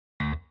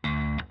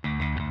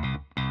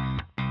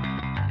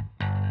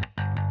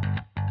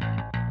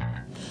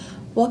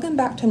Welcome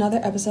back to another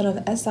episode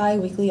of SI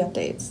Weekly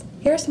Updates.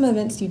 Here are some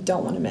events you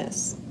don't want to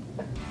miss.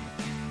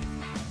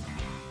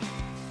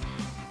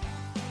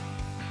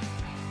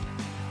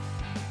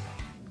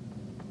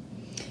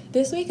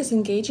 This week is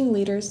Engaging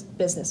Leaders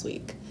Business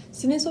Week.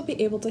 Students will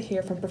be able to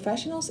hear from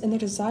professionals in their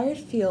desired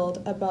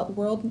field about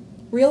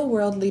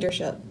real-world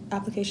leadership,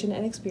 application,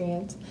 and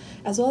experience,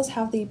 as well as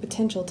have the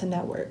potential to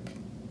network.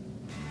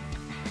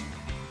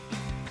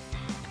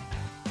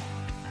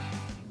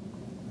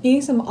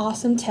 Needing some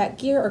awesome tech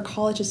gear or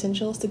college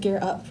essentials to gear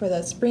up for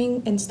the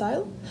spring in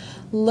style?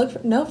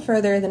 Look no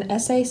further than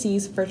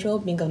SIC's Virtual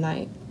Bingo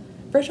Night.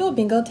 Virtual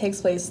Bingo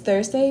takes place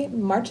Thursday,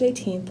 March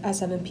 18th at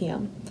 7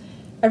 p.m.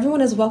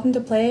 Everyone is welcome to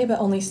play, but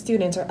only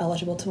students are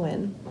eligible to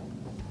win.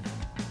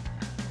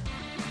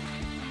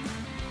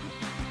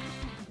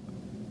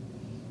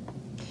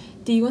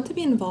 Do you want to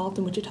be involved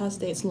in Wichita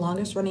State's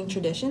longest running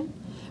tradition?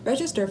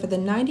 Register for the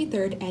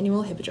 93rd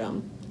Annual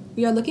Hippodrome.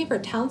 We are looking for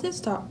talented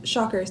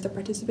shockers to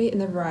participate in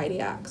the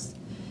variety acts.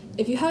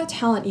 If you have a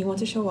talent you want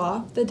to show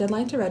off, the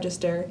deadline to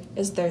register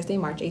is Thursday,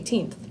 March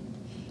 18th.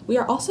 We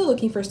are also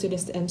looking for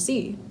students to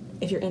MC.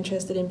 If you're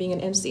interested in being an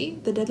MC,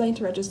 the deadline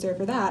to register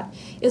for that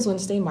is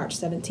Wednesday, March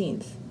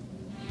 17th.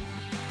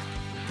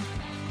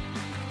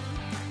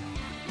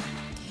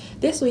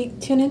 This week,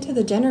 tune into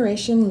the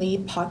Generation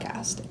Lead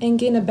podcast and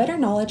gain a better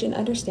knowledge and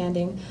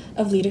understanding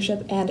of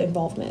leadership and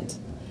involvement.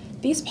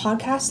 These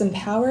podcasts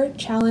empower,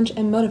 challenge,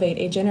 and motivate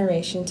a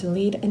generation to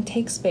lead and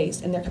take space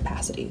in their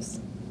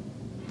capacities.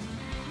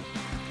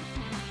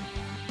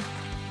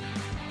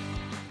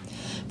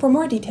 For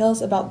more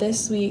details about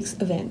this week's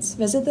events,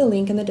 visit the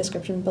link in the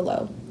description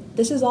below.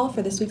 This is all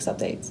for this week's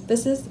updates.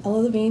 This is Ella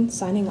Levine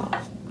signing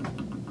off.